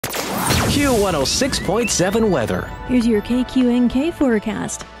Q106.7 weather. Here's your KQNK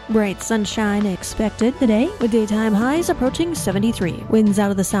forecast. Bright sunshine expected today with daytime highs approaching 73. Winds out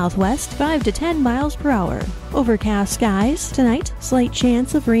of the southwest 5 to 10 miles per hour. Overcast skies tonight. Slight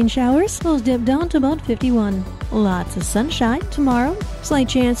chance of rain showers. Lows dip down to about 51. Lots of sunshine tomorrow. Slight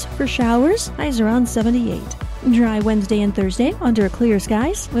chance for showers. Highs around 78. Dry Wednesday and Thursday under clear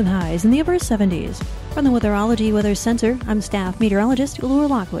skies with highs in the upper 70s. From the Weatherology Weather Center, I'm staff meteorologist Laura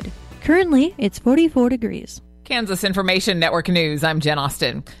Lockwood. Currently, it's 44 degrees. Kansas Information Network News, I'm Jen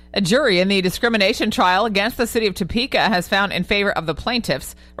Austin. A jury in the discrimination trial against the city of Topeka has found in favor of the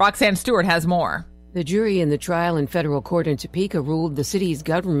plaintiffs. Roxanne Stewart has more. The jury in the trial in federal court in Topeka ruled the city's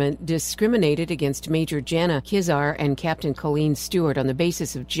government discriminated against Major Jana Kizar and Captain Colleen Stewart on the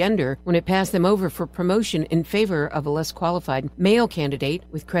basis of gender when it passed them over for promotion in favor of a less qualified male candidate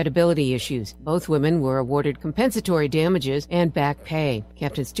with credibility issues. Both women were awarded compensatory damages and back pay.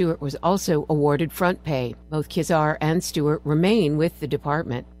 Captain Stewart was also awarded front pay. Both Kizar and Stewart remain with the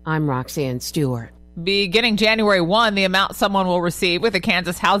department. I'm Roxanne Stewart. Beginning January 1, the amount someone will receive with the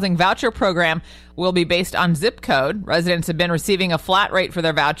Kansas Housing Voucher Program will be based on zip code. Residents have been receiving a flat rate for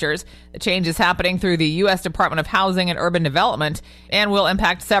their vouchers. The change is happening through the U.S. Department of Housing and Urban Development and will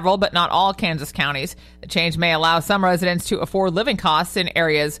impact several, but not all, Kansas counties. The change may allow some residents to afford living costs in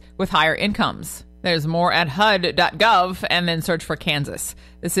areas with higher incomes. There's more at HUD.gov and then search for Kansas.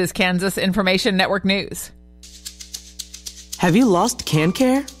 This is Kansas Information Network News. Have you lost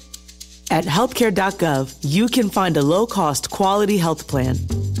CanCare? At healthcare.gov, you can find a low-cost, quality health plan.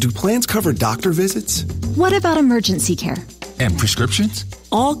 Do plans cover doctor visits? What about emergency care? And prescriptions?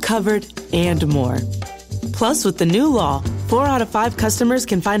 All covered and more. Plus, with the new law, 4 out of 5 customers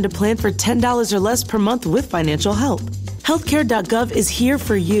can find a plan for $10 or less per month with financial help. Healthcare.gov is here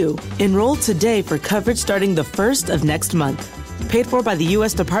for you. Enroll today for coverage starting the 1st of next month. Paid for by the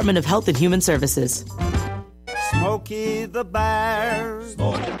U.S. Department of Health and Human Services. Smokey the Bear.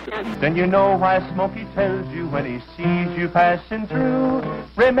 Then you know why Smokey tells you when he sees you passing through.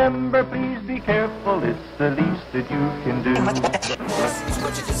 Remember, please be careful, it's the least that you can do.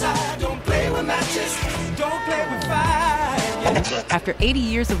 What you desire, don't play with matches, don't play with fire. After 80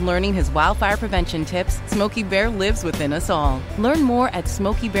 years of learning his wildfire prevention tips, Smokey Bear lives within us all. Learn more at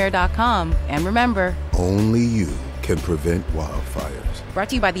SmokeyBear.com. And remember, only you can prevent wildfires. Brought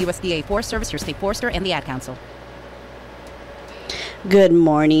to you by the USDA Forest Service, your state forester, and the Ad Council. Good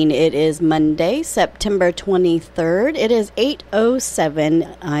morning. It is Monday, September 23rd. It is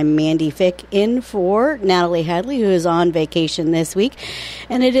 8:07. I'm Mandy Fick in for Natalie Hadley, who is on vacation this week.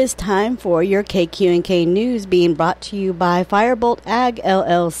 And it is time for your KQNK News, being brought to you by Firebolt Ag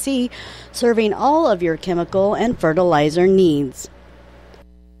LLC, serving all of your chemical and fertilizer needs.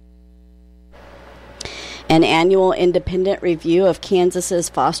 An annual independent review of Kansas's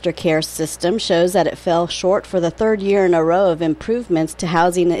foster care system shows that it fell short for the third year in a row of improvements to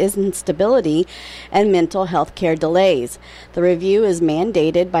housing instability and mental health care delays. The review is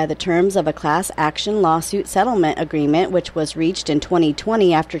mandated by the terms of a class action lawsuit settlement agreement, which was reached in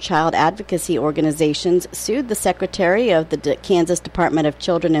 2020 after child advocacy organizations sued the Secretary of the Kansas Department of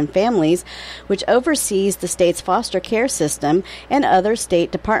Children and Families, which oversees the state's foster care system, and other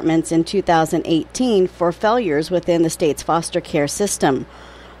state departments in 2018 for failures within the state's foster care system.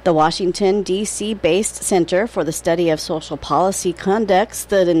 The Washington, D.C.-based Center for the Study of Social Policy conducts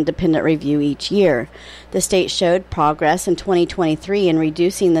the independent review each year. The state showed progress in 2023 in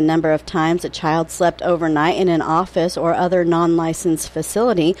reducing the number of times a child slept overnight in an office or other non-licensed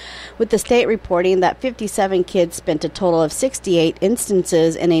facility, with the state reporting that 57 kids spent a total of 68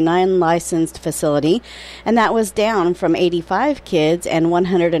 instances in a non-licensed facility, and that was down from 85 kids and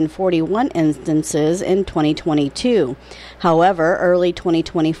 141 instances in 2022. However, early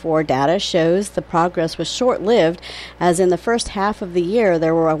 2024 data shows the progress was short-lived, as in the first half of the year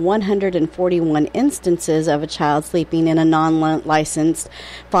there were 141 instances of a child sleeping in a non-licensed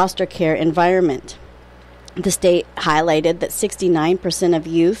foster care environment. The state highlighted that 69% of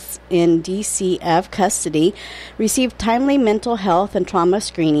youths in DCF custody received timely mental health and trauma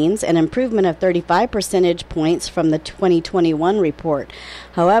screenings, an improvement of 35 percentage points from the 2021 report.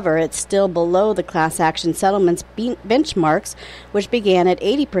 However, it's still below the class action settlements benchmarks, which began at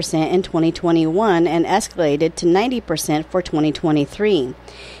 80% in 2021 and escalated to 90% for 2023.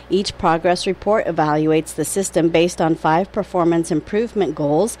 Each progress report evaluates the system based on 5 performance improvement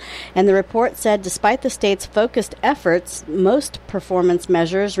goals, and the report said despite the state's focused efforts, most performance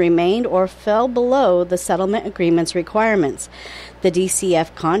measures remained or fell below the settlement agreement's requirements. The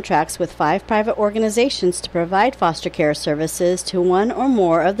DCF contracts with 5 private organizations to provide foster care services to one or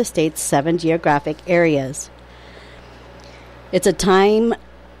more of the state's 7 geographic areas. It's a time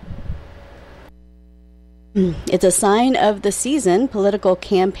It's a sign of the season, political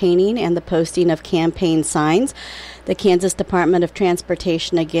campaigning and the posting of campaign signs. The Kansas Department of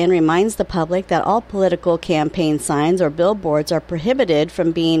Transportation again reminds the public that all political campaign signs or billboards are prohibited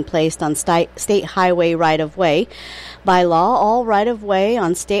from being placed on state highway right-of-way. By law, all right-of-way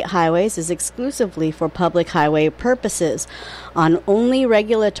on state highways is exclusively for public highway purposes. On only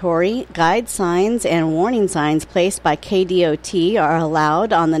regulatory guide signs and warning signs placed by KDOT are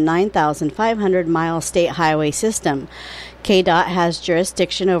allowed on the 9,500-mile state highway system. KDOT has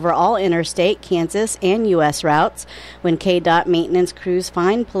jurisdiction over all interstate, Kansas, and U.S. routes. When KDOT maintenance crews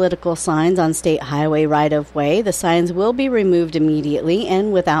find political signs on state highway right-of-way, the signs will be removed immediately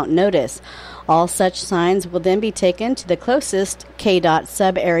and without notice. All such signs will then be taken to the closest KDOT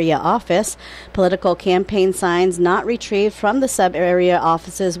sub-area office. Political campaign signs not retrieved from the sub-area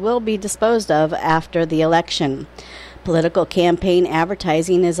offices will be disposed of after the election. Political campaign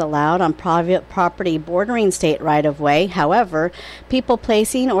advertising is allowed on private property bordering state right-of-way. However, people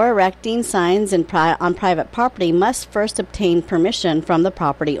placing or erecting signs on private property must first obtain permission from the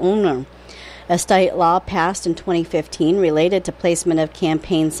property owner. A state law passed in 2015 related to placement of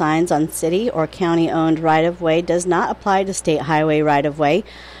campaign signs on city or county-owned right-of-way does not apply to state highway right-of-way.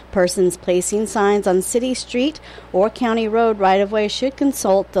 Persons placing signs on city street or county road right-of-way should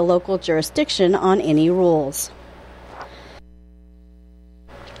consult the local jurisdiction on any rules.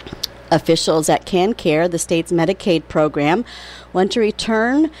 Officials at KQNK, the state's Medicaid program, want to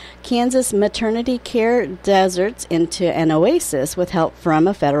return Kansas maternity care deserts into an oasis with help from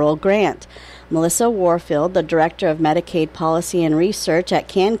a federal grant. Melissa Warfield, the Director of Medicaid Policy and Research at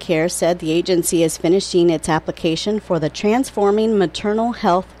KQNK, said the agency is finishing its application for the Transforming Maternal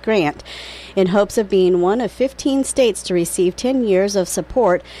Health Grant in hopes of being one of 15 states to receive 10 years of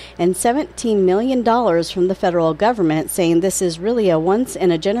support and $17 million from the federal government, saying this is really a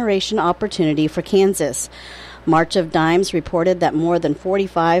once-in-a-generation opportunity for Kansas. March of Dimes reported that more than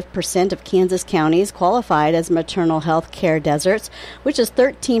 45% of Kansas counties qualified as maternal health care deserts, which is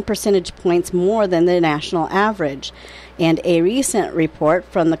 13 percentage points more than the national average. And a recent report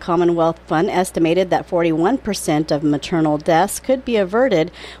from the Commonwealth Fund estimated that 41% of maternal deaths could be averted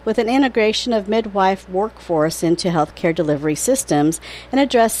with an integration of midwife workforce into healthcare delivery systems and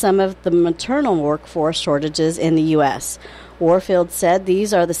address some of the maternal workforce shortages in the U.S. Warfield said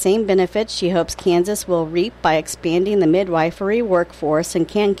these are the same benefits she hopes Kansas will reap by expanding the midwifery workforce and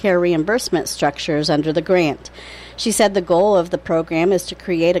KQNK reimbursement structures under the grant. She said the goal of the program is to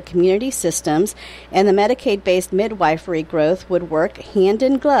create a community systems, and the Medicaid-based midwifery growth would work hand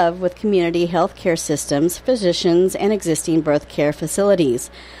in glove with community health care systems, physicians, and existing birth care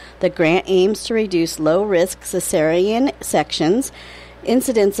facilities. The grant aims to reduce low-risk cesarean sections,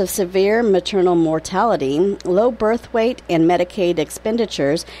 incidence of severe maternal mortality, low birth weight, and Medicaid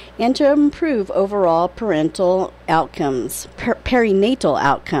expenditures, and to improve overall perinatal outcomes.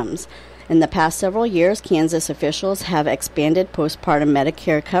 In the past several years, Kansas officials have expanded postpartum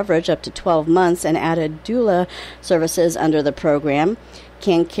Medicare coverage up to 12 months and added doula services under the program.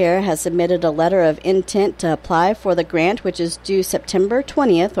 KQNK has submitted a letter of intent to apply for the grant, which is due September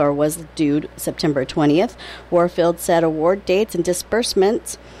 20th, or was due September 20th. Warfield said award dates and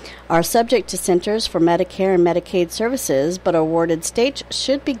disbursements are subject to Centers for Medicare and Medicaid Services, but awarded states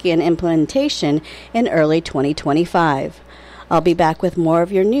should begin implementation in early 2025. I'll be back with more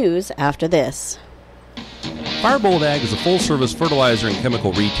of your news after this. Firebolt Ag is a full-service fertilizer and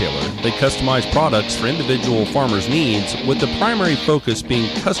chemical retailer. They customize products for individual farmers' needs, with the primary focus being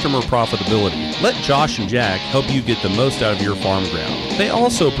customer profitability. Let Josh and Jack help you get the most out of your farm ground. They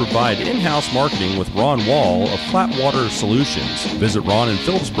also provide in-house marketing with Ron Wall of Flatwater Solutions. Visit Ron in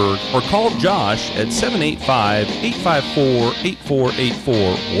Phillipsburg or call Josh at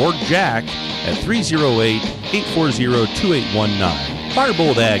 785-854-8484 or Jack at 308-840-2819.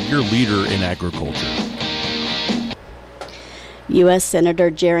 Firebolt Ag, your leader in agriculture. U.S. Senator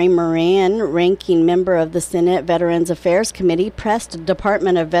Jerry Moran, ranking member of the Senate Veterans Affairs Committee, pressed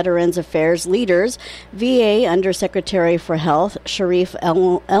Department of Veterans Affairs leaders, VA Undersecretary for Health Sharif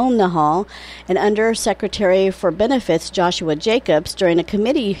El-Nahal, and Undersecretary for Benefits Joshua Jacobs during a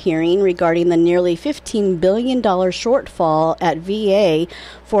committee hearing regarding the nearly $15 billion shortfall at VA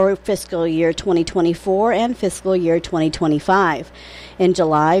for fiscal year 2024 and fiscal year 2025. In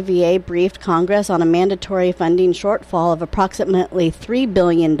July, VA briefed Congress on a mandatory funding shortfall of approximately $3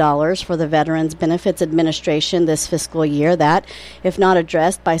 billion for the Veterans Benefits Administration this fiscal year that, if not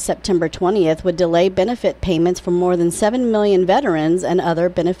addressed by September 20th, would delay benefit payments for more than 7 million veterans and other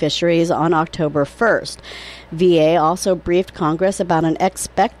beneficiaries on October 1st. VA also briefed Congress about an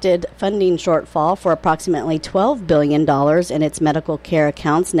expected funding shortfall for approximately $12 billion in its medical care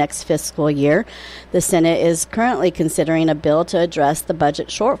accounts next fiscal year. The Senate is currently considering a bill to address the budget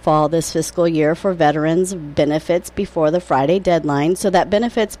shortfall this fiscal year for veterans' benefits before the Friday deadline so that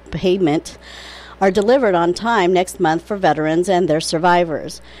benefits payment are delivered on time next month for veterans and their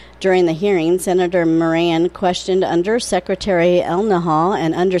survivors. During the hearing, Senator Moran questioned Undersecretary Elnahal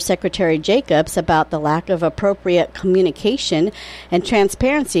and Undersecretary Jacobs about the lack of appropriate communication and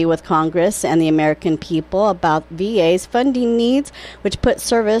transparency with Congress and the American people about VA's funding needs, which put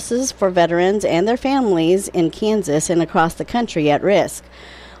services for veterans and their families in Kansas and across the country at risk.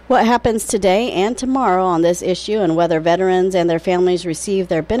 What happens today and tomorrow on this issue and whether veterans and their families receive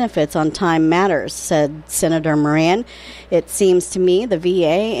their benefits on time matters, said Senator Moran. It seems to me the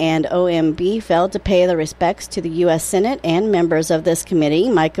VA and OMB failed to pay the respects to the U.S. Senate and members of this committee.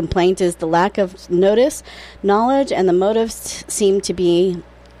 My complaint is the lack of notice, knowledge, and the motives seem to be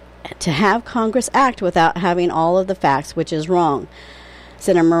to have Congress act without having all of the facts, which is wrong.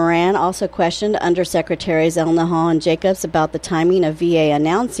 Senator Moran also questioned Undersecretaries Elnahal and Jacobs about the timing of VA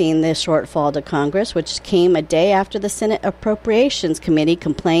announcing this shortfall to Congress, which came a day after the Senate Appropriations Committee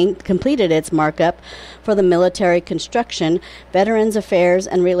completed its markup for the military construction, Veterans Affairs,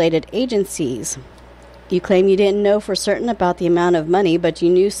 and related agencies. You claim you didn't know for certain about the amount of money, but you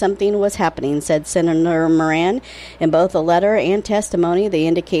knew something was happening, said Senator Moran. In both a letter and testimony, the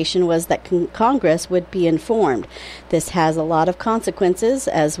indication was that Congress would be informed. This has a lot of consequences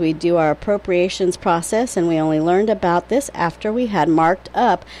as we do our appropriations process, and we only learned about this after we had marked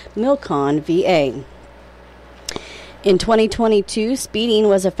up Milcon VA. In 2022, speeding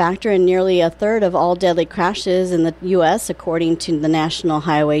was a factor in nearly a third of all deadly crashes in the U.S., according to the National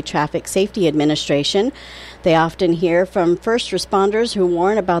Highway Traffic Safety Administration. They often hear from first responders who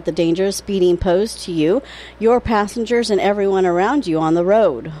warn about the dangers speeding poses to you, your passengers, and everyone around you on the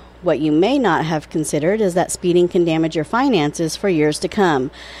road. What you may not have considered is that speeding can damage your finances for years to come.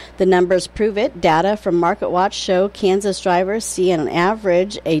 The numbers prove it. Data from MarketWatch show Kansas drivers see on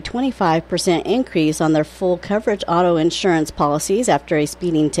average a 25% increase on their full coverage auto insurance policies after a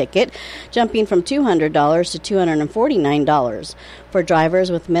speeding ticket, jumping from $200 to $249. For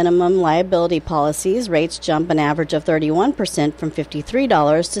drivers with minimum liability policies, rates jump an average of 31% from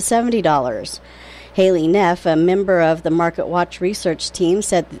 $53 to $70. Haley Neff, a member of the MarketWatch research team,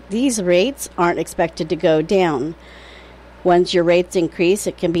 said that these rates aren't expected to go down. Once your rates increase,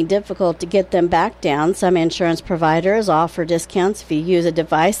 it can be difficult to get them back down. Some insurance providers offer discounts if you use a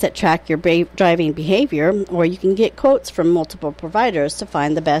device that tracks your driving behavior, or you can get quotes from multiple providers to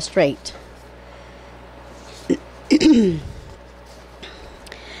find the best rate.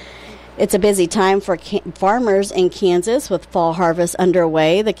 It's a busy time for farmers in Kansas with fall harvest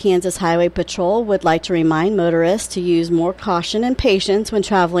underway. The Kansas Highway Patrol would like to remind motorists to use more caution and patience when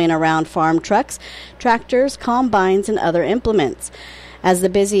traveling around farm trucks, tractors, combines, and other implements. As the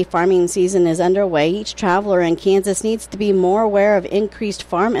busy farming season is underway, each traveler in Kansas needs to be more aware of increased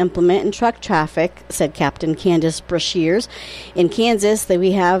farm implement and truck traffic, said Captain Candace Brashears. In Kansas,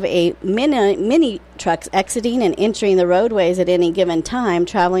 we have a many trucks exiting and entering the roadways at any given time.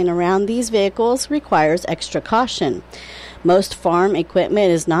 Traveling around these vehicles requires extra caution. Most farm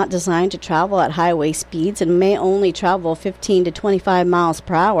equipment is not designed to travel at highway speeds and may only travel 15 to 25 miles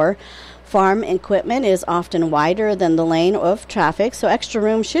per hour. Farm equipment is often wider than the lane of traffic, so extra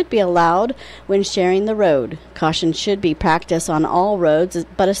room should be allowed when sharing the road. Caution should be practiced on all roads,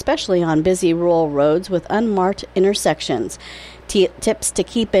 but especially on busy rural roads with unmarked intersections. Tips to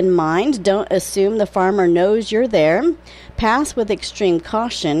keep in mind: don't assume the farmer knows you're there. Pass with extreme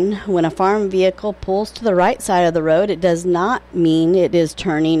caution. When a farm vehicle pulls to the right side of the road, it does not mean it is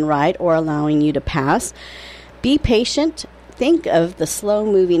turning right or allowing you to pass. Be patient. Think of the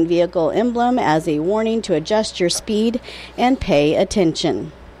slow-moving vehicle emblem as a warning to adjust your speed and pay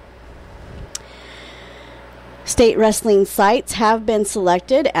attention. State wrestling sites have been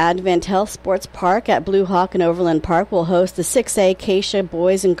selected. Advent Health Sports Park at Blue Hawk and Overland Park will host the 6A Acacia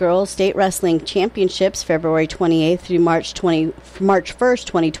Boys and Girls State Wrestling Championships February 28th through March 1st,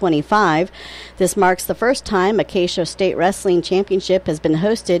 2025. This marks the first time Acacia State Wrestling Championship has been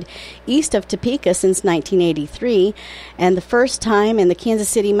hosted east of Topeka since 1983, and the first time in the Kansas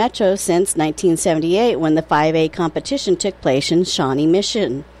City Metro since 1978 when the 5A competition took place in Shawnee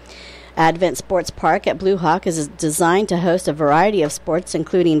Mission. Advent Sports Park at Blue Hawk is designed to host a variety of sports,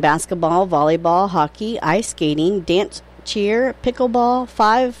 including basketball, volleyball, hockey, ice skating, dance, cheer, pickleball,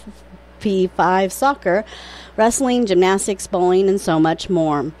 P5 soccer, wrestling, gymnastics, bowling, and so much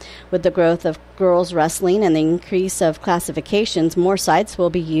more. With the growth of girls wrestling and the increase of classifications, more sites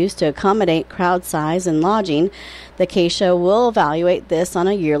will be used to accommodate crowd size and lodging. The KSHA will evaluate this on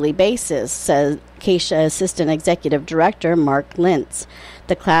a yearly basis, says KSHA Assistant Executive Director Mark Lintz.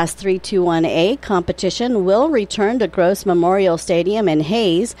 The Class 321A competition will return to Gross Memorial Stadium in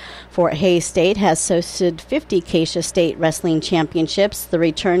Hays. Fort Hays State has hosted 50 KSHA State Wrestling Championships. The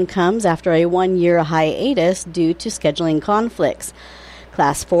return comes after a one-year hiatus due to scheduling conflicts.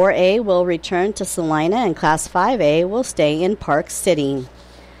 Class 4A will return to Salina, and Class 5A will stay in Park City.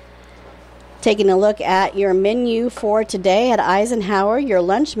 Taking a look at your menu for today at Eisenhower, your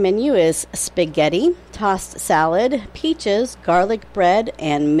lunch menu is spaghetti, tossed salad, peaches, garlic bread,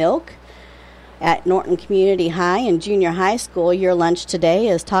 and milk. At Norton Community High and Junior High School, your lunch today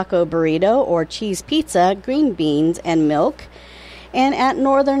is taco burrito or cheese pizza, green beans, and milk. And at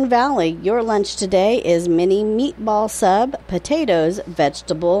Northern Valley, your lunch today is mini meatball sub, potatoes,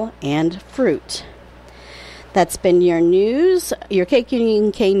 vegetable, and fruit. That's been your news. Your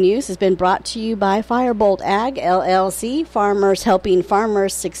KQNK News has been brought to you by Firebolt Ag, LLC, farmers helping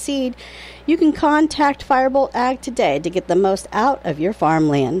farmers succeed. You can contact Firebolt Ag today to get the most out of your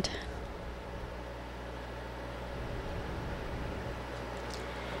farmland.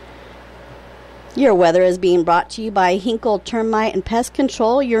 Your weather is being brought to you by Hinkle Termite and Pest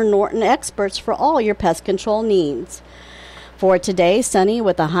Control, your Norton experts for all your pest control needs. For today, sunny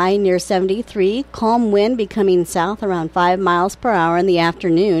with a high near 73, calm wind becoming south around 5 miles per hour in the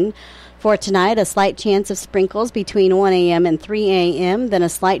afternoon. For tonight, a slight chance of sprinkles between 1 a.m. and 3 a.m., then a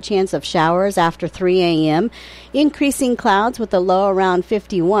slight chance of showers after 3 a.m., increasing clouds with a low around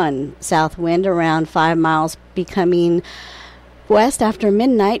 51, south wind around 5 miles becoming west after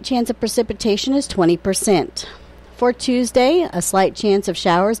midnight, chance of precipitation is 20%. For Tuesday, a slight chance of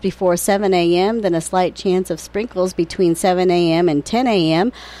showers before 7 a.m., then a slight chance of sprinkles between 7 a.m. and 10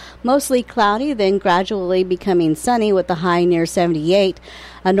 a.m., mostly cloudy, then gradually becoming sunny with a high near 78.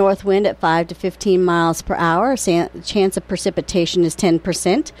 A north wind at 5 to 15 miles per hour. Chance of precipitation is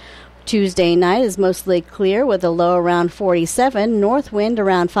 10%. Tuesday night is mostly clear with a low around 47. North wind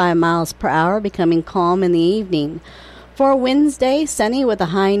around 5 miles per hour, becoming calm in the evening. For Wednesday, sunny with a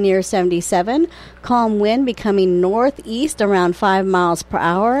high near 77, calm wind becoming northeast around 5 miles per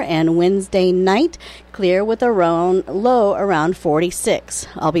hour, and Wednesday night, clear with a low around 46.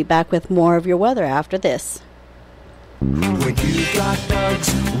 I'll be back with more of your weather after this. When you've got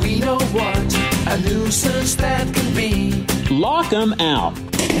bugs, we know what a nuisance that can be. Lock 'em out.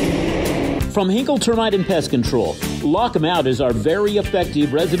 From Hinkle Termite and Pest Control, Lock 'em Out is our very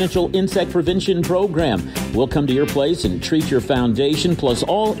effective residential insect prevention program. We'll come to your place and treat your foundation plus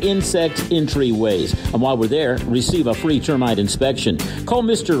all insect entryways. And while we're there, receive a free termite inspection. Call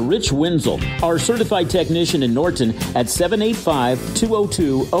Mr. Rich Wenzel, our certified technician in Norton, at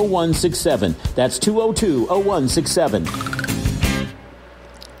 785-202-0167. That's 202-0167.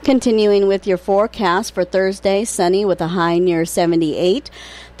 Continuing with your forecast for Thursday, sunny with a high near 78.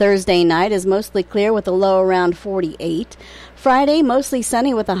 Thursday night is mostly clear with a low around 48. Friday, mostly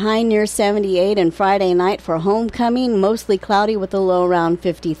sunny with a high near 78, and Friday night for homecoming, mostly cloudy with a low around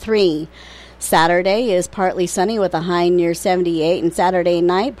 53. Saturday is partly sunny with a high near 78, and Saturday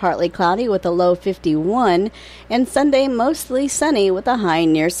night partly cloudy with a low 51, and Sunday mostly sunny with a high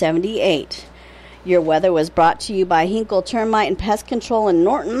near 78. Your weather was brought to you by Hinkle Termite and Pest Control in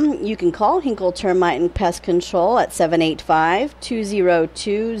Norton. You can call Hinkle Termite and Pest Control at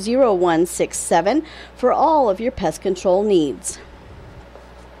 785-202-0167 for all of your pest control needs.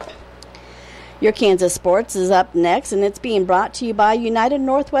 Your Kansas Sports is up next, and it's being brought to you by United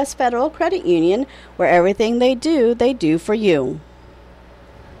Northwest Federal Credit Union, where everything they do for you.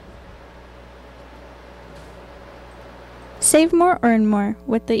 Save more, earn more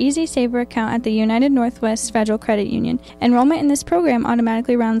with the Easy Saver account at the United Northwest Federal Credit Union. Enrollment in this program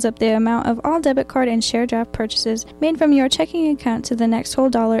automatically rounds up the amount of all debit card and share draft purchases made from your checking account to the next whole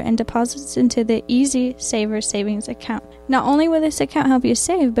dollar and deposits into the Easy Saver savings account. Not only will this account help you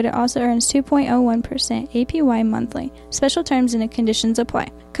save, but it also earns 2.01% APY monthly. Special terms and conditions apply.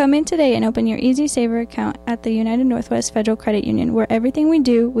 Come in today and open your Easy Saver account at the United Northwest Federal Credit Union, where everything we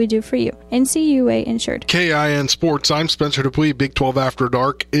do for you. NCUA insured. KIN Sports, I'm Spencer Spencer Dupuis. Big 12 After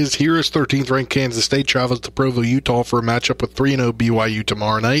Dark is here as 13th-ranked Kansas State travels to Provo, Utah for a matchup with 3-0 BYU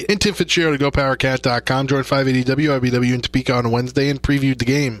tomorrow night. And Tim Fitzgerald of GoPowerCat.com joined 580 WIBW in Topeka on Wednesday and previewed the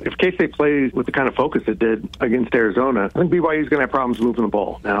game. If K-State plays with the kind of focus it did against Arizona, I think BYU is going to have problems moving the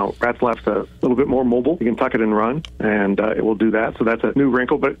ball. Now, Ratzlaff's a little bit more mobile. He can tuck it and run, and it will do that. So that's a new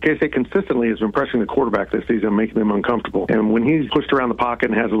wrinkle. But K-State consistently has been pressuring the quarterback this season, making them uncomfortable. And when he's pushed around the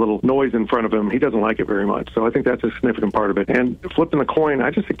pocket and has a little noise in front of him, he doesn't like it very much. So I think that's a significant part of it. And flipping the coin,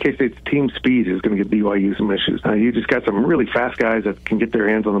 I just think K-State's team speed is going to give BYU some issues. You just got some really fast guys that can get their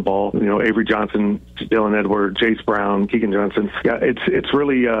hands on the ball. You know, Avery Johnson, Dylan Edwards, Jace Brown, Keegan Johnson. Yeah, it's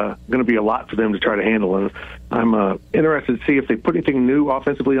really going to be a lot for them to try to handle. And I'm interested to see if they put anything new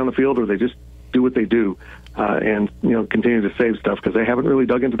offensively on the field or they just do what they do and, continue to save stuff because they haven't really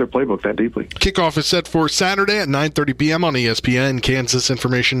dug into their playbook that deeply. Kickoff is set for Saturday at 9:30 p.m. on ESPN, Kansas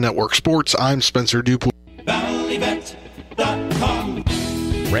Information Network Sports. I'm Spencer Dupuis. ValleyVet.com.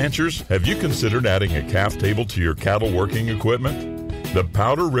 Ranchers, have you considered adding a calf table to your cattle working equipment? The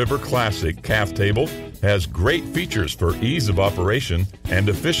Powder River Classic Calf Table has great features for ease of operation and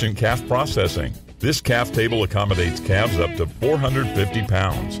efficient calf processing. This calf table accommodates calves up to 450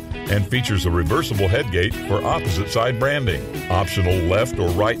 pounds and features a reversible headgate for opposite side branding, optional left or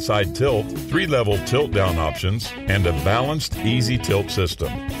right side tilt, 3-level tilt down options, and a balanced easy tilt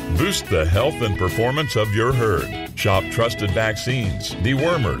system. Boost the health and performance of your herd. Shop trusted vaccines,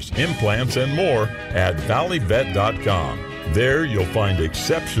 dewormers, implants, and more at ValleyVet.com. There you'll find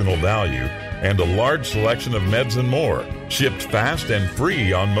exceptional value and a large selection of meds and more. Shipped fast and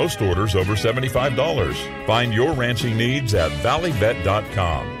free on most orders over $75. Find your ranching needs at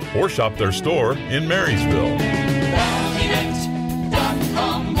ValleyVet.com or shop their store in Marysville.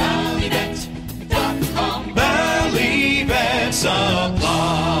 ValleyVet.com, ValleyVet.com, Valley Vet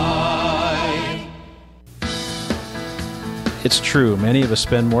Supply. It's true, many of us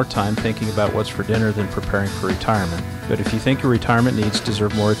spend more time thinking about what's for dinner than preparing for retirement. But if you think your retirement needs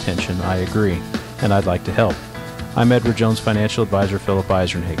deserve more attention, I agree, and I'd like to help. I'm Edward Jones Financial Advisor Philip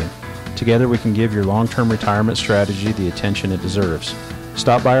Eisenhagen. Together we can give your long-term retirement strategy the attention it deserves.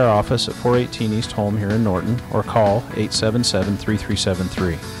 Stop by our office at 418 East Holm here in Norton or call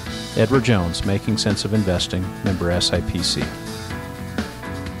 877-3373. Edward Jones, Making Sense of Investing, member SIPC.